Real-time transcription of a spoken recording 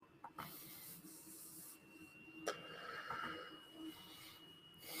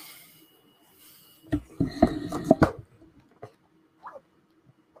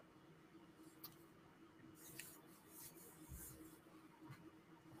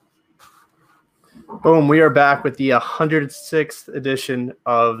Boom, we are back with the 106th edition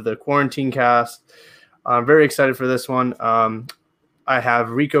of the Quarantine Cast. I'm very excited for this one. I have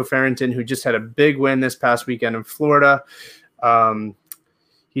Rico Farrington, who just had a big win this past weekend in Florida.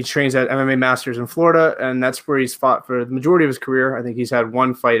 He trains at MMA Masters in Florida, and that's where he's fought for the majority of his career. I think he's had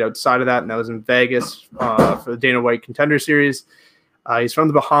one fight outside of that, and that was in Vegas for the Dana White Contender Series. He's from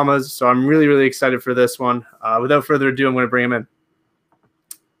the Bahamas, so I'm really, really excited for this one. Without further ado, I'm going to bring him in.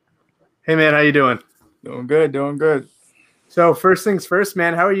 Hey, man, how you doing? Doing good. So first things first,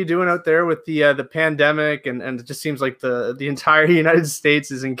 man, how are you doing out there with the pandemic? And it just seems like the entire United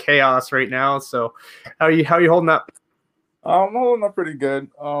States is in chaos right now. So how are you holding up? I'm holding up pretty good.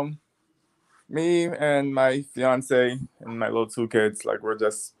 Me and my fiance and my little two kids, like we're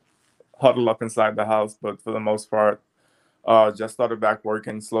just huddled up inside the house, but for the most part, just started back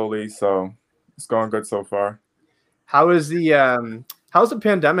working slowly, so it's going good so far. How's the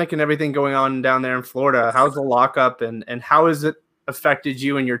pandemic and everything going on down there in Florida? How's the lockup and how has it affected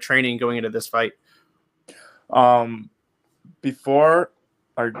you and your training going into this fight? Before,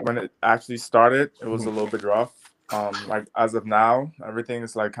 like when it actually started, it was a little bit rough. Like as of now, everything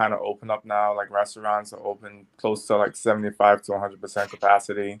is like kind of open up now. Like restaurants are open close to like 75 to 100%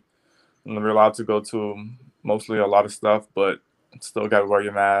 capacity. And we're allowed to go to mostly a lot of stuff, but still got to wear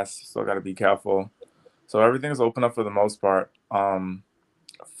your mask. Still got to be careful. So everything's open up for the most part.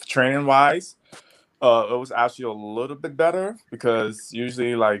 Training wise, it was actually a little bit better because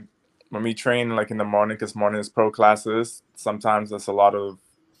usually like when we train like in the morning, because morning is pro classes, sometimes there's a lot of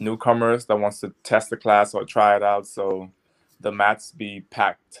newcomers that wants to test the class or try it out. So the mats be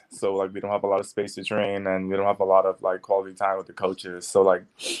packed. So like we don't have a lot of space to train and we don't have a lot of like quality time with the coaches. So like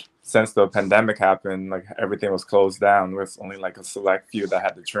since the pandemic happened, like everything was closed down. There's only like a select few that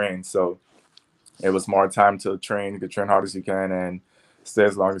had to train. So it was more time to train. You could train hard as you can and stay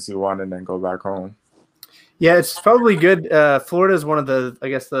as long as you want and then go back home. Yeah, it's probably good. Florida is one of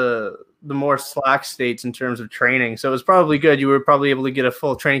the more slack states in terms of training. So it was probably good. You were probably able to get a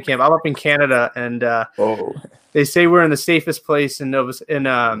full training camp. I'm up in Canada, and they say we're in the safest place in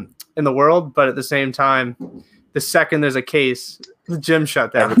the world. But at the same time, the second there's a case, the gym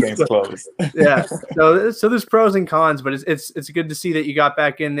shut down. Everything's closed. Yeah. So there's pros and cons, but it's good to see that you got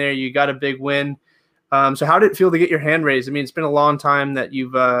back in there. You got a big win. So how did it feel to get your hand raised? I mean, it's been a long time that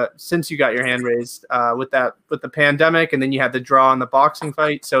you've since you got your hand raised with the pandemic, and then you had the draw in the boxing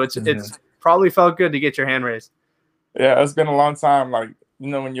fight. So it's probably felt good to get your hand raised. Yeah, it's been a long time. Like, you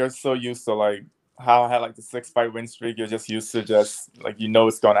know, when you're so used to like how I had like the 6-fight win streak, you're just used to just like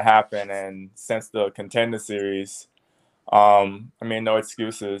it's going to happen. And since the Contender Series, I mean, no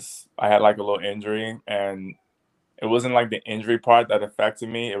excuses. I had like a little injury, and it wasn't like the injury part that affected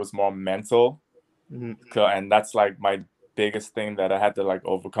me. It was more mental. Mm-hmm. And that's like my biggest thing that I had to like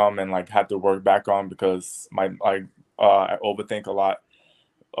overcome and like had to work back on because I overthink a lot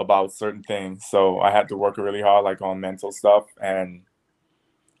about certain things. So I had to work really hard like on mental stuff. And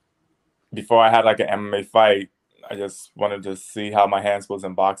before I had like an MMA fight, I just wanted to see how my hands was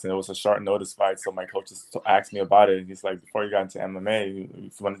in boxing. It was a short notice fight, so my coach just asked me about it. He's like, before you got into MMA,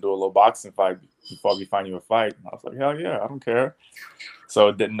 you want to do a little boxing fight before we find you a fight? And I was like, hell yeah, I don't care. So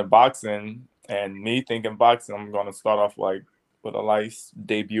I did in the boxing. And me thinking boxing, I'm going to start off like with a nice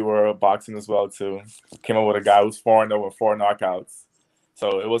debuter of boxing as well too. Came up with a guy who's 4-0 with 4 knockouts.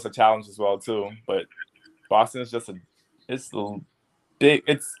 So it was a challenge as well too. But boxing is just it's the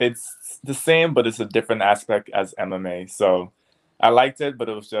same, but it's a different aspect as MMA. So I liked it, but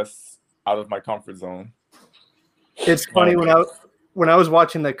it was just out of my comfort zone. It's funny when I was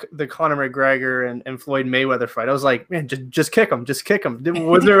watching the Conor McGregor and Floyd Mayweather fight, I was like, man, just kick him, just kick him.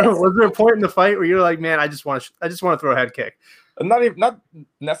 Was there a point in the fight where you're like, man, I just want to throw a head kick? Not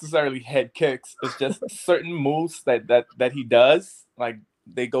necessarily head kicks. It's just certain moves that he does, like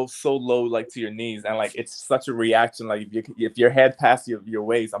they go so low, like to your knees, and like it's such a reaction. Like if your head past your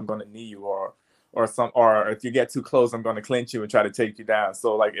waist, I'm gonna knee you, or if you get too close, I'm gonna clinch you and try to take you down.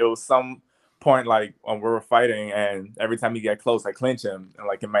 So like it was some point like when we were fighting, and every time you get close, I clinch him, and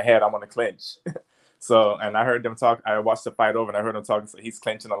like in my head I want to clinch. So, and I heard them talk. I watched the fight over, and I heard them talking. So he's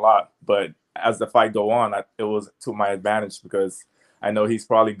clinching a lot, but as the fight go on, it was to my advantage because I know he's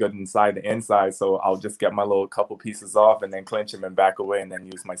probably good inside the inside. So I'll just get my little couple pieces off and then clinch him and back away, and then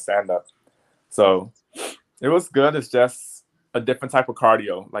use my stand up. So it was good. It's just a different type of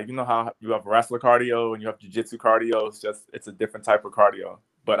cardio. Like, you know how you have wrestler cardio and you have jiu-jitsu cardio. It's a different type of cardio.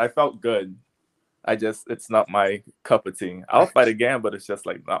 But I felt good. It's not my cup of tea. I'll fight again, but it's just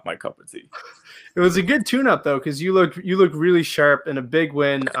like not my cup of tea. It was a good tune-up though, because you look really sharp and a big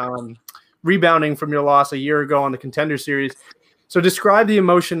win, rebounding from your loss a year ago on the Contender Series. So describe the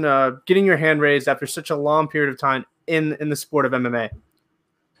emotion getting your hand raised after such a long period of time in the sport of MMA.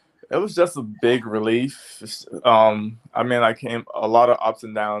 It was just a big relief. I mean, I came a lot of ups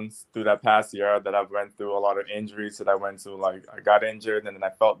and downs through that past year that I've went through, a lot of injuries that I went to. Like I got injured and then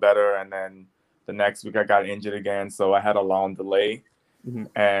I felt better, and then the next week I got injured again. So I had a long delay. Mm-hmm.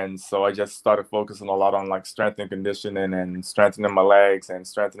 And so I just started focusing a lot on like strength and conditioning and strengthening my legs and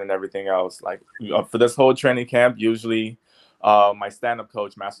strengthening everything else. Like for this whole training camp, usually my stand-up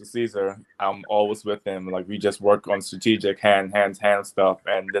coach, Master Caesar, I'm always with him. Like we just work on strategic hand stuff.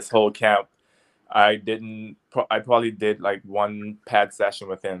 And this whole camp, I probably did like one pad session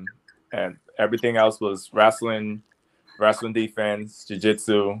with him, and everything else was wrestling defense,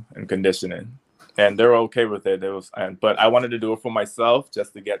 jiu-jitsu, and conditioning. And they're okay with it. But I wanted to do it for myself,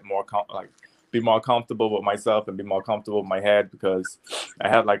 just to get more be more comfortable with myself and be more comfortable with my head, because I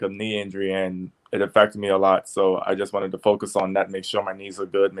had like a knee injury and it affected me a lot. So I just wanted to focus on that, make sure my knees are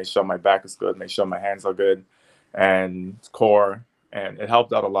good, make sure my back is good, make sure my hands are good, and core, and it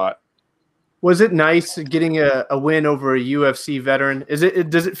helped out a lot. Was it nice getting a win over a UFC veteran? Does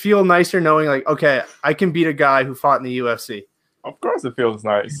it feel nicer knowing like, okay, I can beat a guy who fought in the UFC? Of course, it feels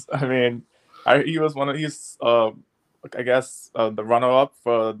nice. I mean, he was I guess the runner-up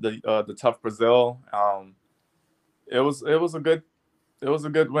for the Tough Brazil. It was a good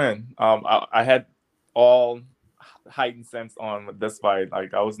win. I had all heightened sense on this fight.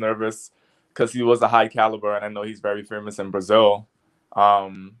 Like I was nervous because he was a high caliber, and I know he's very famous in Brazil.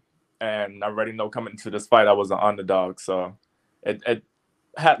 And I already know coming into this fight I was an underdog, so it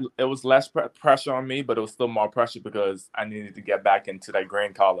was less pressure on me, but it was still more pressure because I needed to get back into that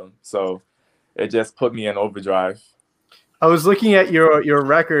green column. So it just put me in overdrive. I was looking at your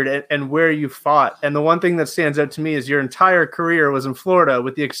record and where you fought, and the one thing that stands out to me is your entire career was in Florida,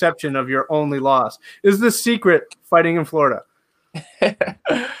 with the exception of your only loss. Is the secret fighting in Florida?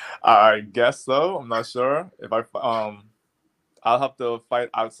 I guess so. I'm not sure. If I'll have to fight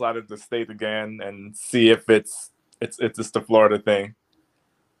outside of the state again and see if it's just the Florida thing.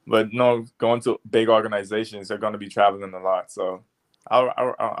 But no, going to big organizations, they're going to be traveling a lot. So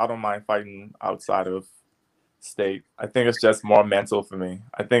I don't mind fighting outside of state. I think it's just more mental for me.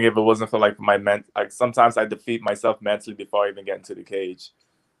 I think if it wasn't for like sometimes I defeat myself mentally before I even get into the cage.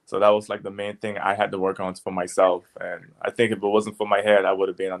 So that was like the main thing I had to work on for myself. And I think if it wasn't for my head, I would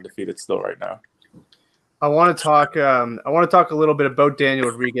have been undefeated still right now. I want to talk a little bit about Daniel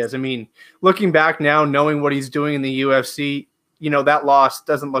Rodriguez. I mean, looking back now, knowing what he's doing in the UFC, that loss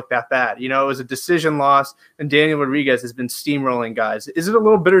doesn't look that bad. It was a decision loss, and Daniel Rodriguez has been steamrolling guys. Is it a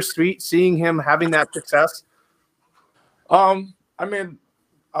little bittersweet seeing him having that success? I mean,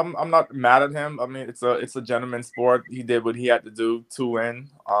 I'm not mad at him. I mean, it's a gentleman's sport. He did what he had to do to win.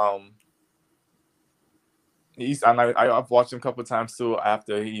 I've watched him a couple of times too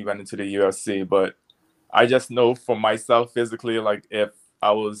after he went into the UFC, but I just know for myself physically, like if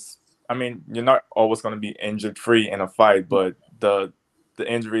you're not always going to be injured free in a fight, but the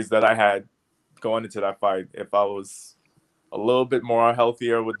injuries that I had going into that fight, if I was a little bit more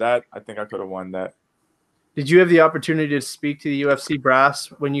healthier with that, I think I could have won that. Did you have the opportunity to speak to the UFC brass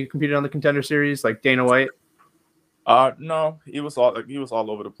when you competed on the Contender Series, like Dana White? No, he was all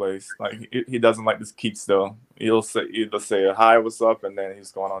over the place. Like he doesn't like to keep still. He'll either say hi, what's up, and then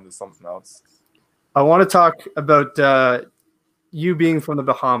he's going on to something else. I want to talk about you being from the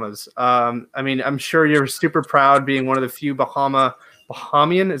Bahamas. I mean, I'm sure you're super proud being one of the few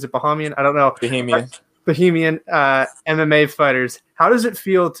Bahamian? Is it Bahamian? I don't know. Bahamian MMA fighters. How does it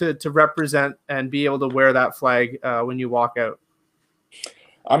feel to represent and be able to wear that flag when you walk out?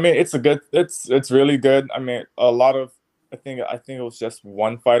 I mean, it's really good. I mean, I think it was just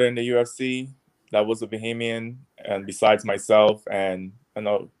one fighter in the UFC that was a Bahamian, and besides myself, and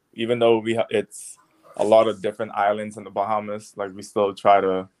even though it's a lot of different islands in the Bahamas, like we still try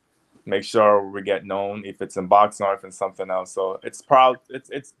to make sure we get known if it's in boxing or if it's something else. So it's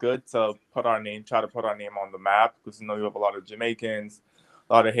good to try to put our name on the map, because you have a lot of Jamaicans,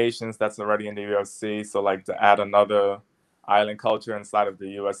 a lot of Haitians that's already in the UFC. So like to add another island culture inside of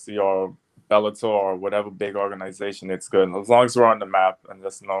the UFC or Bellator or whatever big organization, it's good. As long as we're on the map and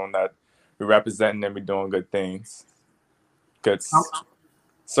just knowing that we're representing and we're doing good things. Because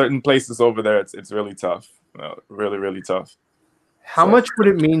certain places over there, it's really tough. Really, really tough. How much would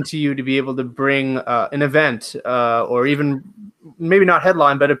it mean to you to be able to bring an event or even maybe not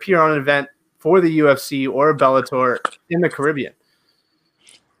headline, but appear on an event for the UFC or a Bellator in the Caribbean?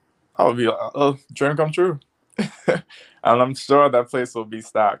 That would be a dream come true. And I'm sure that place will be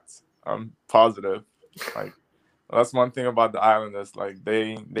stacked. I'm positive. Like that's one thing about the islanders. Like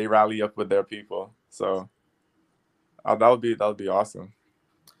they rally up with their people. So That would be awesome.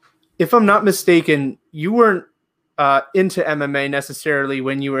 If I'm not mistaken, you weren't into MMA necessarily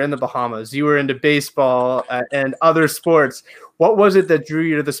when you were in the Bahamas. You were into baseball and other sports. What was it that drew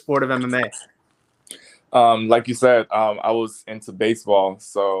you to the sport of MMA? Like you said, I was into baseball,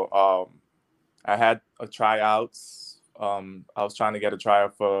 so I had a tryouts. I was trying to get a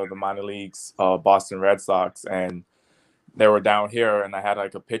tryout for the minor leagues, Boston Red Sox, and they were down here, and I had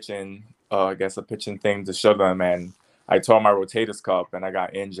like a pitching, I guess a pitching thing to show them, and I tore my rotator cuff, and I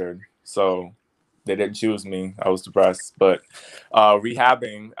got injured, so they didn't choose me. I was depressed, but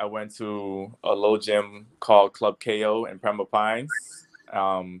rehabbing, I went to a little gym called Club KO in Pembroke Pines.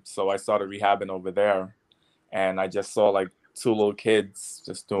 So I started rehabbing over there, and I just saw like two little kids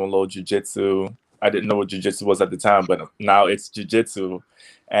just doing a little jujitsu. I didn't know what jujitsu was at the time, but now it's jujitsu,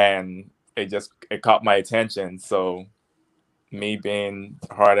 and it caught my attention. So me being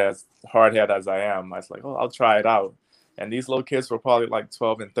hard head as I am, I was like, oh, I'll try it out. And these little kids were probably like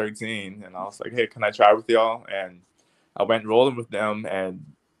 12 and 13, and I was like, hey, can I try with y'all? And I went rolling with them, and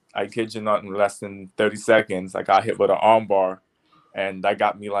I kid you not, in less than 30 seconds, I got hit with an arm bar, and that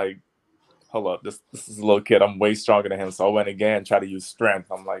got me like, hold up, this is a little kid. I'm way stronger than him. So I went again, tried to use strength.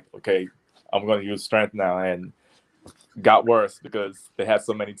 I'm like, okay, I'm going to use strength now. And got worse because they had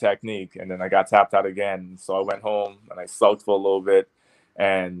so many technique. And then I got tapped out again. So I went home and I sulked for a little bit.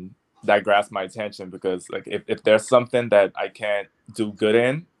 And that grasped my attention because like if there's something that I can't do good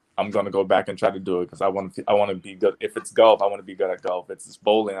in, I'm going to go back and try to do it because I want to be good. If it's golf, I want to be good at golf. If it's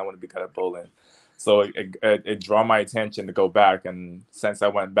bowling, I want to be good at bowling. So it drew my attention to go back. And since I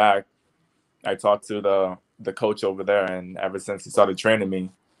went back, I talked to the coach over there, and ever since he started training me,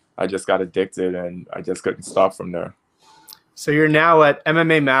 I just got addicted, and I just couldn't stop from there. So you're now at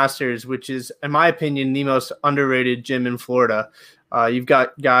MMA Masters, which is, in my opinion, the most underrated gym in Florida. You've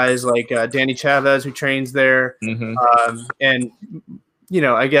got guys like Danny Chavez who trains there, and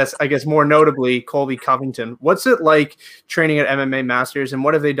I guess more notably Colby Covington. What's it like training at MMA Masters, and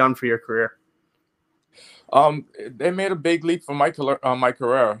what have they done for your career? They made a big leap for my career.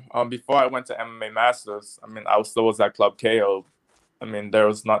 Before I went to MMA Masters, I mean, I still was at Club KO. I mean, there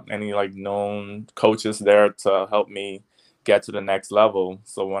was not any like known coaches there to help me get to the next level.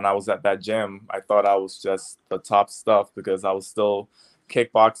 So when I was at that gym, I thought I was just the top stuff because I was still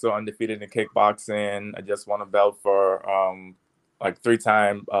kickboxer, undefeated in kickboxing. I just won a belt for like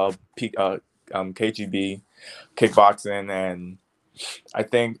 3-time KGB kickboxing, and I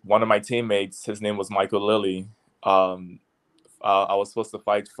think one of my teammates, his name was Michael Lilly. I was supposed to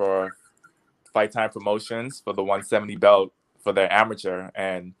fight for Fight Time Promotions for the 170 belt for their amateur,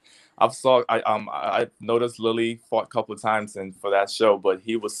 and I noticed Lilly fought a couple of times and for that show, but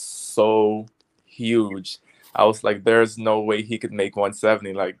he was so huge. I was like, there's no way he could make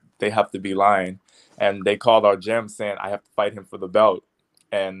 170. Like, they have to be lying. And they called our gym saying I have to fight him for the belt.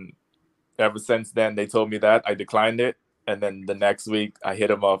 And ever since then, they told me that. I declined it. And then the next week, I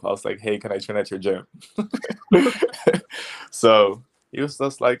hit him up. I was like, hey, can I train at your gym? So he was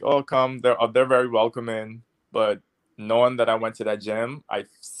just like, oh, come. They're very welcoming. But knowing that I went to that gym, I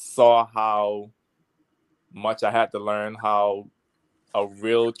saw how much I had to learn how a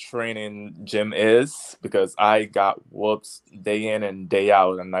real training gym is, because I got whoops day in and day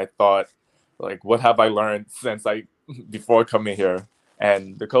out. And I thought, like, what have I learned since before coming here?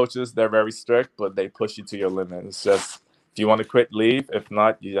 And the coaches, they're very strict, but they push you to your limit. It's just, if you want to quit, leave. If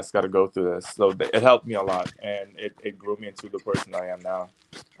not, you just got to go through this. So it helped me a lot, and it grew me into the person I am now.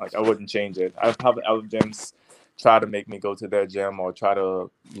 Like, I wouldn't change it. I've had other gyms try to make me go to their gym or try to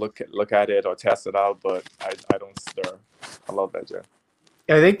look at it or test it out, but I don't stir. I love that gym.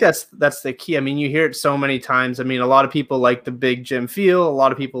 I think that's the key. I mean, you hear it so many times. I mean, a lot of people like the big gym feel, a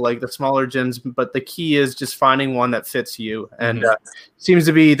lot of people like the smaller gyms, but the key is just finding one that fits you, and seems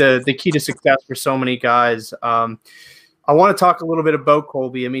to be the key to success for so many guys. I want to talk a little bit about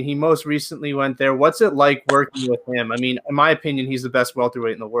Colby. I mean, he most recently went there. What's it like working with him? I mean, in my opinion, he's the best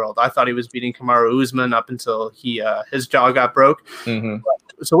welterweight in the world. I thought he was beating Kamaru Usman up until his jaw got broke.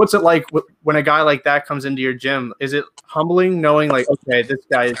 So what's it like when a guy like that comes into your gym? Is it humbling knowing, like, okay, this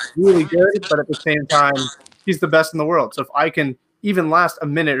guy is really good, but at the same time, he's the best in the world. So if I can even last a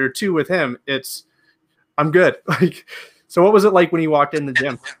minute or two with him, I'm good. Like, so what was it like when you walked in the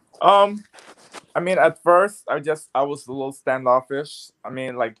gym? I mean, at first, I was a little standoffish. I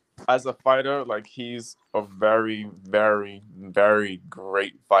mean, like, as a fighter, like, he's a very, very, very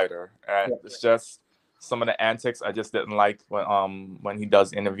great fighter. And it's just some of the antics I just didn't like when he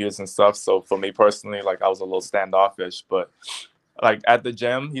does interviews and stuff. So for me personally, like, I was a little standoffish. But, like, at the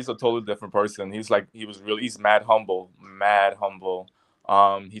gym, he's a totally different person. He's mad humble.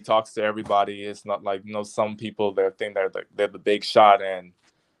 He talks to everybody. It's not like, some people that think they're the big shot and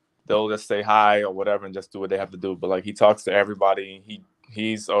they'll just say hi or whatever and just do what they have to do. But like, he talks to everybody.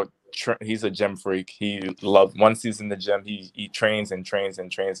 He's a gym freak. Once he's in the gym, he trains and trains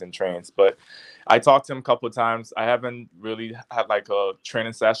and trains and trains. But I talked to him a couple of times. I haven't really had like a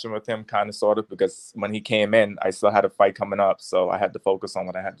training session with him, kind of sort of, because when he came in, I still had a fight coming up, so I had to focus on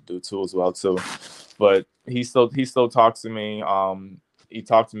what I had to do too as well too. But he still talks to me. He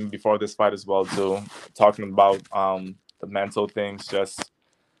talked to me before this fight as well too, talking about the mental things. Just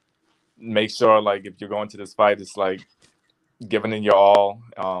make sure, like, if you're going to this fight, it's like giving it your all.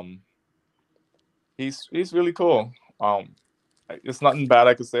 He's really cool. It's nothing bad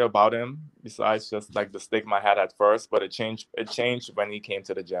I could say about him besides just like the stigma I had at first, but it changed when he came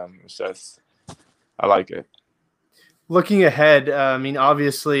to the gym. It's just, I like it. Looking ahead, I mean,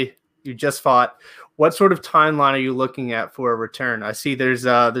 obviously you just fought. What sort of timeline are you looking at for a return? I see there's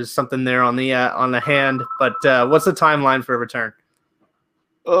something there on the hand, but what's the timeline for a return?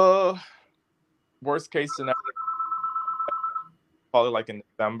 Worst case scenario, probably like in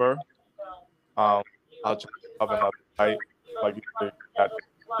December. I'll try to have another fight. Like, that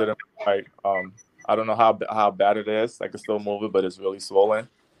didn't fight. I don't know how bad it is. I can still move it, but it's really swollen.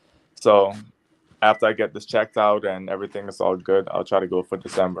 So after I get this checked out and everything is all good, I'll try to go for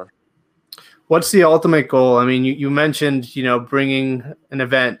December. What's the ultimate goal? I mean, you mentioned, bringing an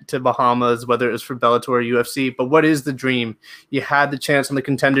event to Bahamas, whether it was for Bellator or UFC, but what is the dream? You had the chance on the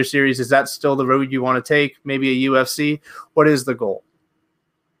Contender Series. Is that still the road you want to take? Maybe a UFC? What is the goal?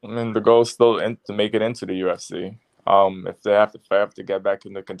 I mean, the goal is still to make it into the UFC. If I have to get back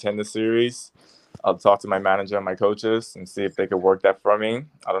in the Contender Series, I'll talk to my manager and my coaches and see if they could work that for me.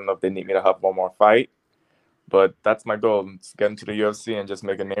 I don't know if they need me to have one more fight, but that's my goal, to get into the UFC and just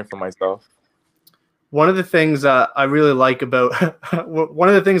make a name for myself. One of the things I really like about one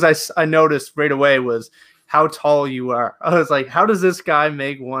of the things I noticed right away was how tall you are. I was like, how does this guy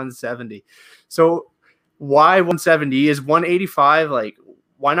make 170? So why 170? Is 185 like,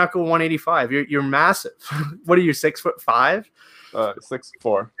 why not go 185? You're massive. What are you, 6'5"?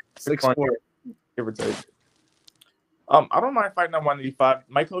 6'4". 6'4". Give or take. I don't mind fighting at 185.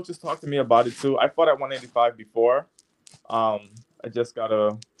 My coaches talked to me about it too. I fought at 185 before. I just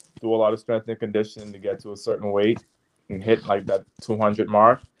gotta do a lot of strength and conditioning to get to a certain weight and hit like that 200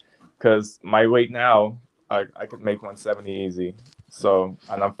 mark. Because my weight now, I could make 170 easy. So,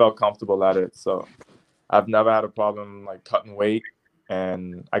 and I felt comfortable at it. So I've never had a problem like cutting weight,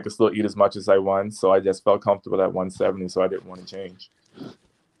 and I could still eat as much as I want. So I just felt comfortable at 170. So I didn't want to change.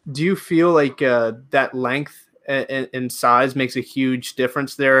 Do you feel like that length and size makes a huge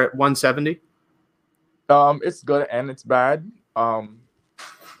difference there at 170? It's good and it's bad.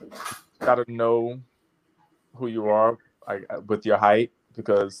 Gotta know who you are with your height,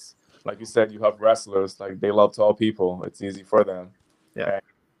 because like you said, you have wrestlers, like, they love tall people. It's easy for them. Yeah.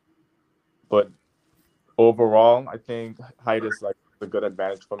 But overall, I think height is like a good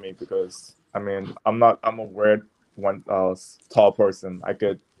advantage for me, because I mean, I'm a weird one tall person.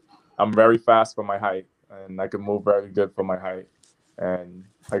 I'm very fast for my height, and I can move very good for my height. And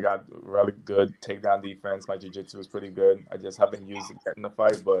I got really good takedown defense. My jiu-jitsu is pretty good. I just haven't used it yet in the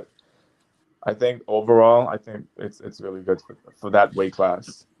fight, but I think overall, I think it's really good for that weight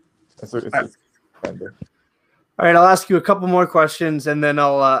class. It's all right, I'll ask you a couple more questions, and then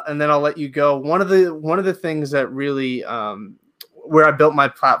I'll let you go. One of the things that really where I built my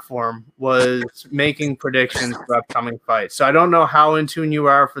platform was making predictions for upcoming fights. So I don't know how in tune you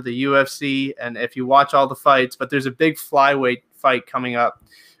are for the UFC and if you watch all the fights, but there's a big flyweight fight coming up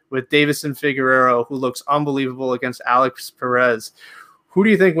with Deiveson Figueiredo, who looks unbelievable, against Alex Perez. Who do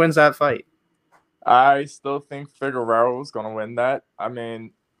you think wins that fight? I still think Figueiredo is going to win that. I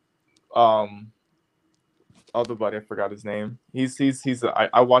mean, other buddy, I forgot his name.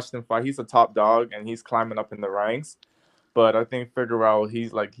 I watched him fight. He's a top dog, and he's climbing up in the ranks. But I think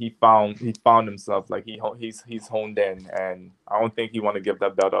Figueiredo, he found himself. Like, he's honed in, and I don't think he want to give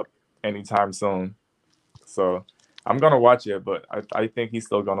that belt up anytime soon. So I'm gonna watch it, but I think he's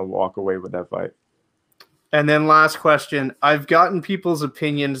still gonna walk away with that fight. And then last question. I've gotten people's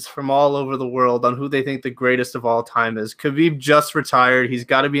opinions from all over the world on who they think the greatest of all time is. Khabib just retired. He's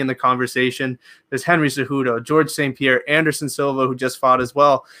got to be in the conversation. There's Henry Cejudo, George St. Pierre, Anderson Silva, who just fought as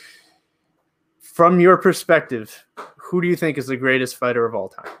well. From your perspective, who do you think is the greatest fighter of all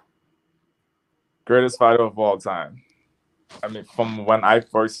time? Greatest fighter of all time. I mean, from when I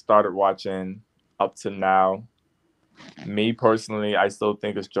first started watching up to now, me personally, I still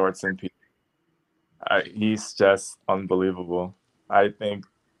think it's George St. Pierre. He's just unbelievable. I think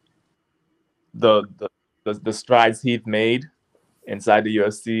the strides he's made inside the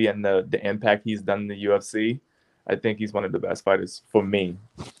UFC and the impact he's done in the UFC, I think he's one of the best fighters for me.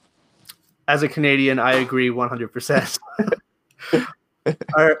 As a Canadian, I agree 100%.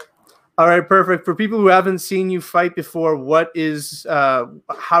 All right, perfect. For people who haven't seen you fight before,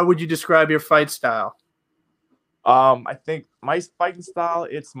 how would you describe your fight style? I think my fighting style,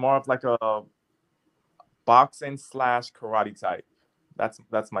 it's more of like a boxing / karate type.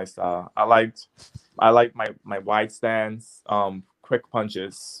 That's my style. I like my wide stance, quick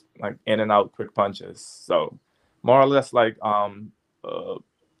punches, like in and out quick punches. So more or less like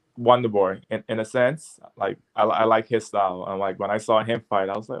Wonder Boy in a sense. Like I like his style, and like when I saw him fight,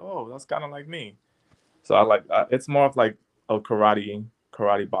 I was like, oh, that's kind of like me. So I like it's more of like a karate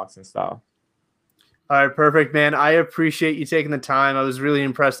boxing style. All right, perfect, man. I appreciate you taking the time. I was really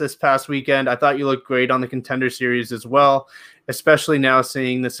impressed this past weekend. I thought you looked great on the Contender Series as well, especially now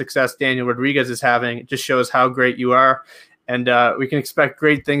seeing the success Daniel Rodriguez is having. It just shows how great you are, and we can expect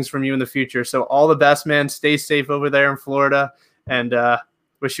great things from you in the future. So all the best, man. Stay safe over there in Florida, and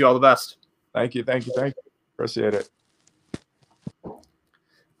wish you all the best. Thank you. Appreciate it.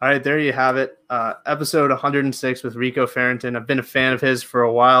 All right, there you have it. Episode 106 with Rico Farrington. I've been a fan of his for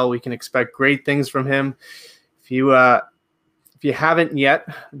a while. We can expect great things from him. If you haven't yet,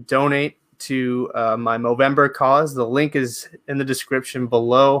 donate to my Movember cause. The link is in the description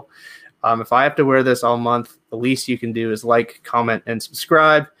below. If I have to wear this all month, the least you can do is like, comment, and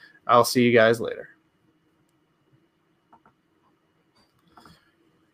subscribe. I'll see you guys later.